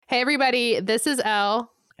Hey, everybody. This is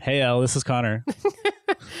Elle. Hey, Elle. This is Connor.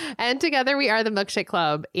 And together we are the Milkshake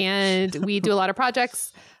Club. And we do a lot of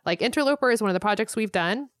projects. Like Interloper is one of the projects we've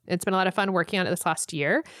done. It's been a lot of fun working on it this last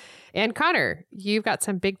year. And Connor, you've got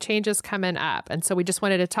some big changes coming up. And so we just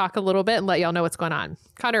wanted to talk a little bit and let y'all know what's going on.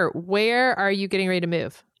 Connor, where are you getting ready to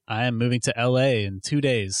move? I am moving to LA in 2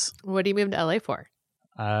 days. What are you moving to LA for?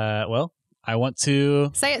 Well, I want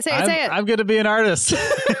to... Say it. I'm going to be an artist.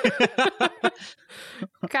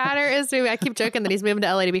 Connor is moving. I keep joking that he's moving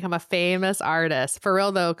to LA to become a famous artist. For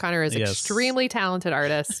real, though, Connor is an extremely talented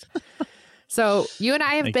artist. So you and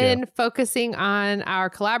I have been focusing on our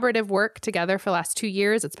collaborative work together for the last 2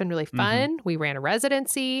 years. It's been really fun. We ran a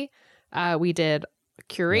residency. We did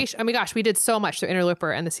curation. Oh my gosh, we did so much through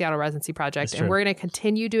Interloper and the Seattle Residency Project. And we're going to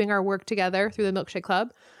continue doing our work together through the Milkshake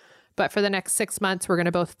Club. But for the next 6 months, we're going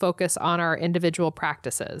to both focus on our individual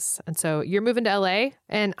practices. And so you're moving to LA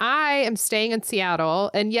and I am staying in Seattle.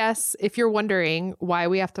 And yes, if you're wondering why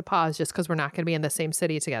we have to pause just because we're not going to be in the same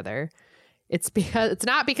city together, it's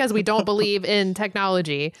not because we don't believe in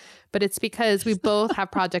technology, but it's because we both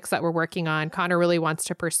have projects that we're working on. Connor really wants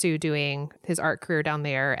to pursue doing his art career down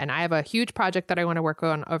there. And I have a huge project that I want to work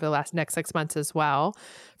on over the next 6 months as well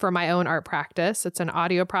for my own art practice. It's an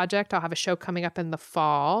audio project. I'll have a show coming up in the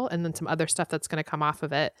fall and then some other stuff that's going to come off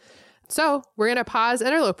of it. So we're going to pause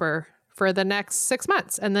Interloper for the next 6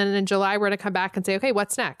 months. And then in July, we're going to come back and say, okay,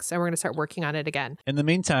 what's next? And we're going to start working on it again. In the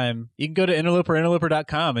meantime, you can go to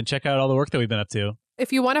interloper.com and check out all the work that we've been up to.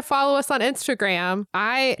 If you want to follow us on Instagram,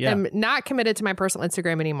 I am not committed to my personal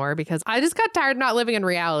Instagram anymore because I just got tired of not living in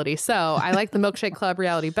reality. So I like the Milkshake Club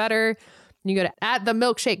reality better. You go to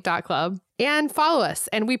 @themilkshake.club and follow us.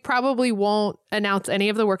 And we probably won't announce any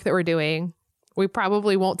of the work that we're doing. We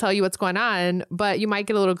probably won't tell you what's going on, but you might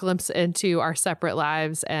get a little glimpse into our separate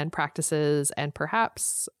lives and practices and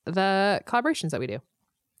perhaps the collaborations that we do.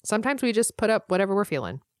 Sometimes we just put up whatever we're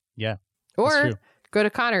feeling. Yeah. Or go to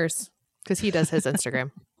Connor's because he does his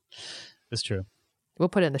Instagram. That's true. We'll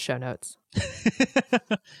put it in the show notes.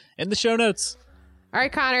 In the show notes. All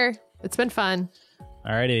right, Connor. It's been fun.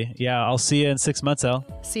 Alrighty. Yeah, I'll see you in 6 months, Elle.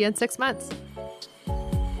 See you in 6 months.